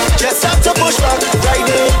low. Just have to push back, right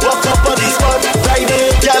there. Walk up on this spot, right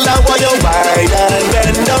there. Girl, I want you wine and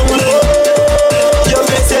bend down low. You're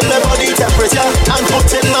missing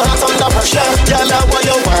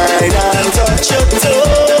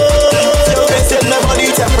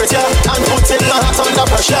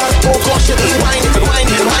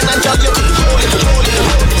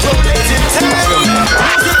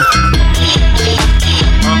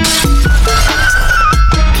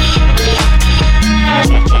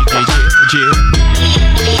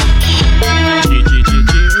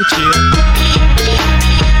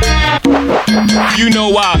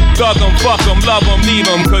Thug them, fuck them, love them, leave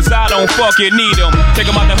them, cause I don't fucking need them. Take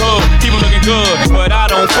them out the hood, keep them looking good, but I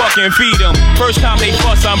don't fucking feed them. First time they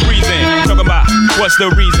fuss, I'm breathing. Talking about what's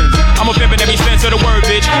the reasons. I'm a pimpin' every sense of the word,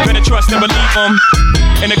 bitch. Better trust and believe them.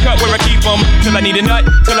 In the cut where I keep them, till I need a nut,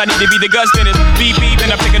 till I need to be the guts, then it's beep beep,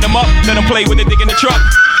 and I'm picking them up, let them play with the dick in the truck.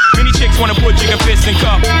 Many chicks wanna put jigger fists in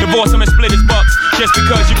cup, divorce them and split his bucks. Just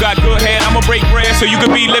because you got good head, I'ma break bread so you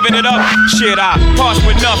could be living it up. Shit, I pass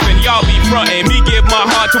with nothing, y'all be frontin'. Me give my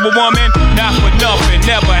heart to a woman, not for nothing,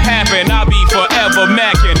 never happen. I'll be forever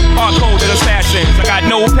mackin', hard-coded assassins. I got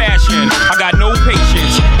no passion, I got no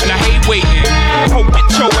patience, and I hate waiting. Hope get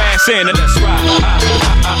your ass in and let's ride.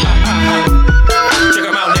 Check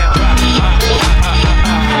 'em out now.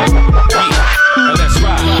 Let's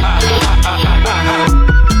ride.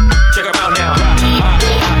 Check 'em out now.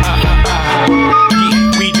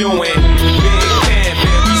 We doing big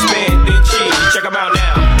pimpin', we spending cheese. Check 'em out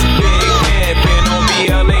now. Big pimpin' on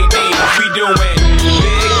BLAD. We doing big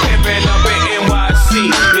pimpin' up in NYC.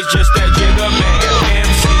 It's just that Jigga Man,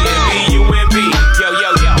 MC and BUMB. Yo, yo,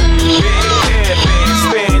 yo. Big pimpin',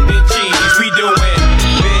 spending cheese. We doing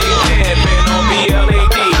big pimpin' on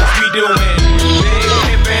BLAD. We doing big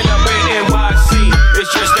pimpin' up in NYC.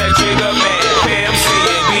 It's just that Jigga Man, MC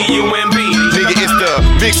and BUMB. Nigga, it's the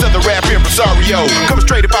big southern rap impresario. Coming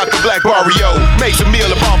straight about the black barrio. Makes a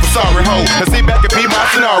meal of all for sorry hoe. Now sit back and be my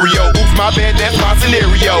scenario. Oops, my bad, that's my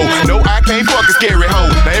scenario. No, I can't fuck a scary hoe.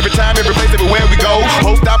 Now every time, every place, everywhere we go,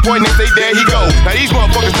 hoes stop pointing and say, there he go. Now these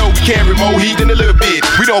motherfuckers know we carry more heat than a little bit.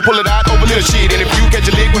 We don't pull it out over little shit. And if you catch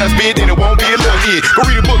a lick when I spit, then it won't be a little hit. Go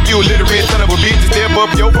read a book, you illiterate son of a bitch, and step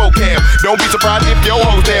up your vocab. Don't be surprised if your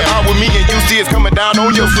hoes there out with me and you see it's coming down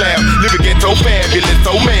on your slab. Living ghetto fabulous,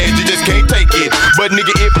 so mad you just can't take it. But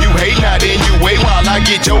nigga, if you hate now, then you wait while I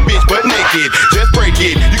get your bitch butt naked. Just break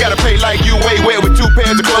it. You gotta pay like you weigh wet with 2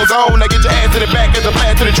 pairs of clothes on. Now get your ass to the back as a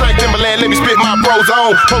blast to the track. Timberland, let me spit my pros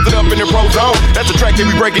on. Post it up in the pro zone. That's the track that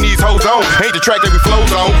we breaking these hoes on. Ain't the track that we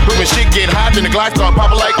flows on. But when shit get hot, then the glide start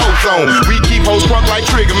popping like ozone. We keep hoes crunk like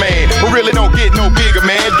Trigger Man. But really don't get no bigger,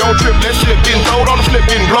 man. Don't trip, that shit getting throwed on the flip,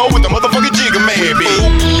 getting blow with the motherfucking Jigga Man. Big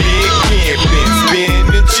pimpin',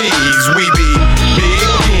 spinning cheese. We be big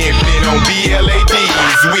pimpin' on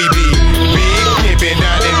BLADs. We be big pimpin'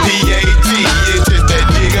 down in PAT. It's just that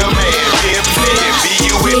Jigga Man, MC and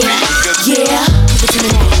BUMB. Yeah, give it to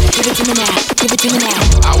me now, give it to me now.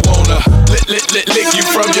 I wanna lick you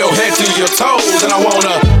from your head to your toes, and I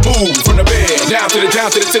wanna move from the bed down to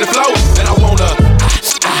the floor, and I wanna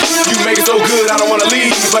you make it so good I don't wanna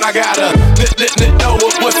leave, but I gotta know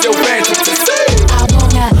what's your fantasy. I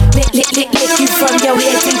wanna lick you from your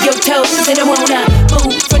head to your toes, and I wanna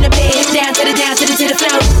move from the bed down to the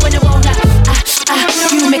floor, when I wanna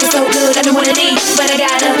you make it so good I don't wanna leave, but I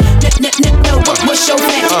gotta know what's your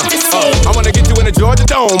fantasy. I wanna get you in the Georgia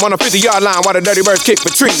Dome on a 50-yard line while the Dirty Birds kick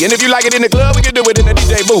for tree. And if you like it in the club, we can do it in the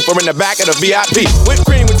DJ booth or in the back of the VIP. Whipped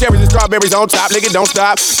cream with cherries and strawberries on top. Lick it, don't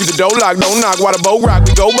stop. Keep the door locked, don't knock. While the boat rock,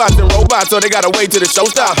 we go bots and robots, so they gotta wait till the show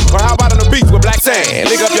stop. Or how about on the beach with black sand?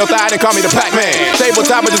 Lick up your thigh and call me the Pac-Man.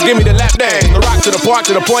 Tabletop and just give me the lap dance. The rock to the park,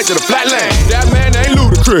 to the point, to the flatland. That man ain't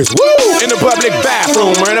ludicrous. Woo! In the public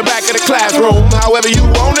bathroom or in the back of the classroom. However you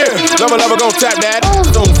want it. Lover gon' tap that.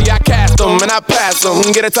 See, I cast them and I pass them.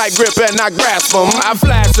 Get a tight grip and I grasp them. I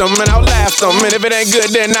flash them and I'll last them. And if it ain't good,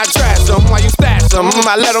 then I trash them. While you stash them,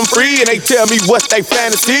 I let them free and they tell me what's they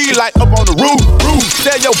fantasy. Like up on the roof.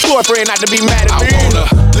 Tell your boyfriend not to be mad at me. I wanna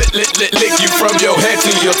lick you from your head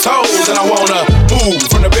to your toes, and I wanna move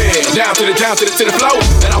from the bed down to the floor,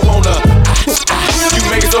 and I wanna you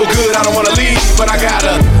make it so good I don't wanna leave, but I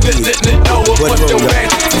gotta know what's your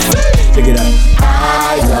fantasy. Pick it up.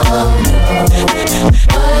 I don't know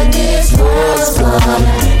what this world's gonna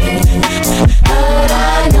be, but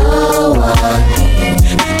I know one thing,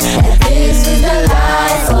 that this is the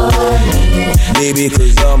life for me. Baby,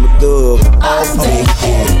 cause I'm a thug.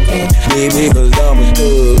 Baby, cause I'm a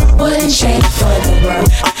thug. Wouldn't change for the world.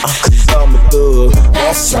 Cause I'm a thug.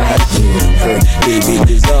 That's right, you heard. Baby,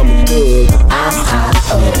 cause I'm a thug. I'm hot,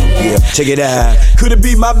 oh yeah. Check it out. Could it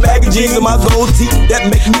be my bag of jeans and my gold teeth that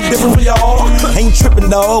make me different from y'all? Ain't trippin',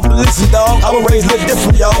 dawg, but listen, dawg, I was raised a little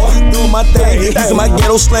different, y'all. Doing my thing, using my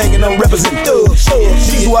ghetto slang, and I'm representing thugs.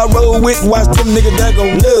 She's who I roll with, watch them niggas that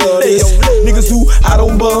gon' love this. Niggas who I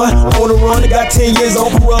don't bun, on the run, they got 10 years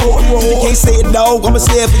on parole. They can't say it, dawg, I'ma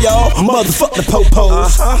say it for y'all. Motherfuck the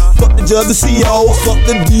po-pos, fuck the judge, the CO, fuck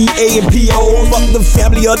the DA and PO, fuck the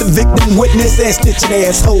family of the victim, witness, and stitching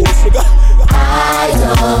assholes. I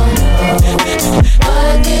don't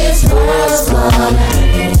what this world's gonna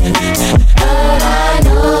be, but I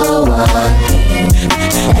know one thing,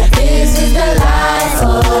 that this is the life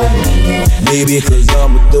for me. Baby, cause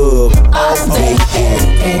I'm a thug.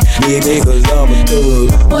 Baby, cause I'm a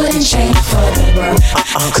thug. Wouldn't change for the world.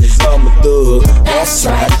 Cause I'm a thug. That's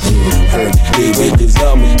right, you heard. Baby, cause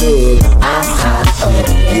I'm a thug. I'm hot,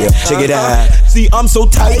 yeah, check it out. See, I'm so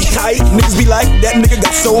tight. Niggas be like, that nigga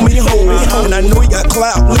got so many hoes. And I know he got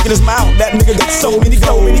clout. Look at his mouth. That nigga got so many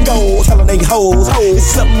goals. Telling they hoes. It's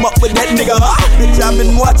something up with that nigga. Bitch, I've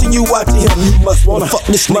been watching you, watching him. You must wanna fuck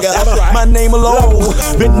this nigga. My name alone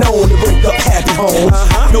been known to break up happy homes.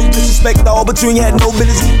 No disrespect, all, but you ain't had no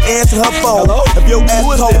business answer her phone. If your ass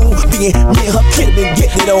was home, then me and her kid been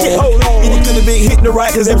getting it on. And it could have been hitting the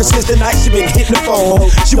right, cause ever since the night she been hitting the phone.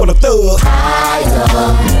 She want a thug. I don't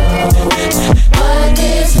know what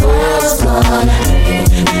this world's gonna be,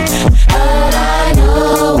 but I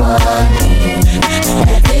know one thing,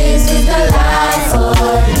 that this is the life for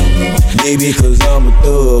me. Baby, cause I'm a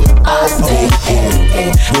thug. I'll take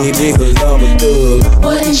anything. Baby, cause I'm a thug.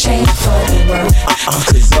 Wouldn't change for the world.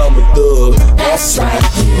 Cause I'm a thug. That's right,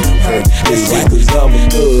 you heard. Baby, cause I'm a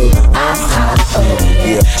thug. I'm hot,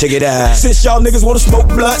 yeah, check it out. Since y'all niggas wanna smoke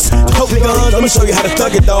blunts, poke guns, I'ma show you how to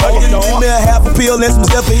thug it, dog. Give me a half a pill and some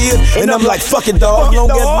Zephyr, and I'm like, fuck it, dog.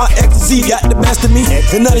 Long as my ecstasy got the best of me,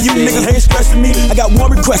 and none of you niggas ain't stressing me. I got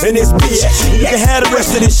one request in this bitch. You can have the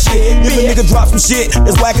rest of this shit. If a nigga drop some shit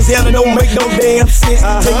that's whack as hell and don't make no damn sense,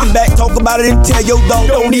 take it back, talk about it, and tell your dog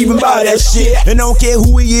don't even buy that shit. And I don't care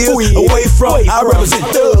who he is, away from, I represent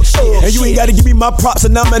thug shit. And you ain't gotta give me my props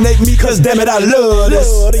and nominate me, cause damn it, I love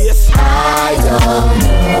this. I don't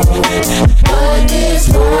know what this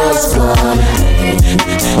world's gonna be,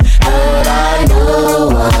 but I know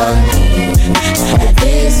one thing, that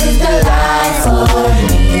this is the life for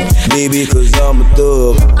me. Baby, cause I'm a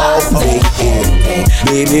thug. I'll take anything.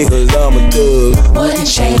 Baby, cause I'm a thug. Wouldn't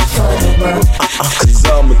change for the world. Cause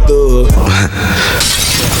I'm a thug.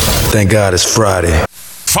 Thank God it's Friday.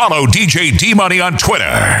 Follow DJ D-Money on Twitter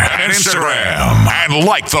and Instagram. And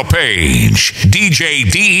like the page, DJ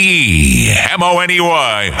D-Money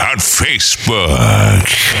on Facebook.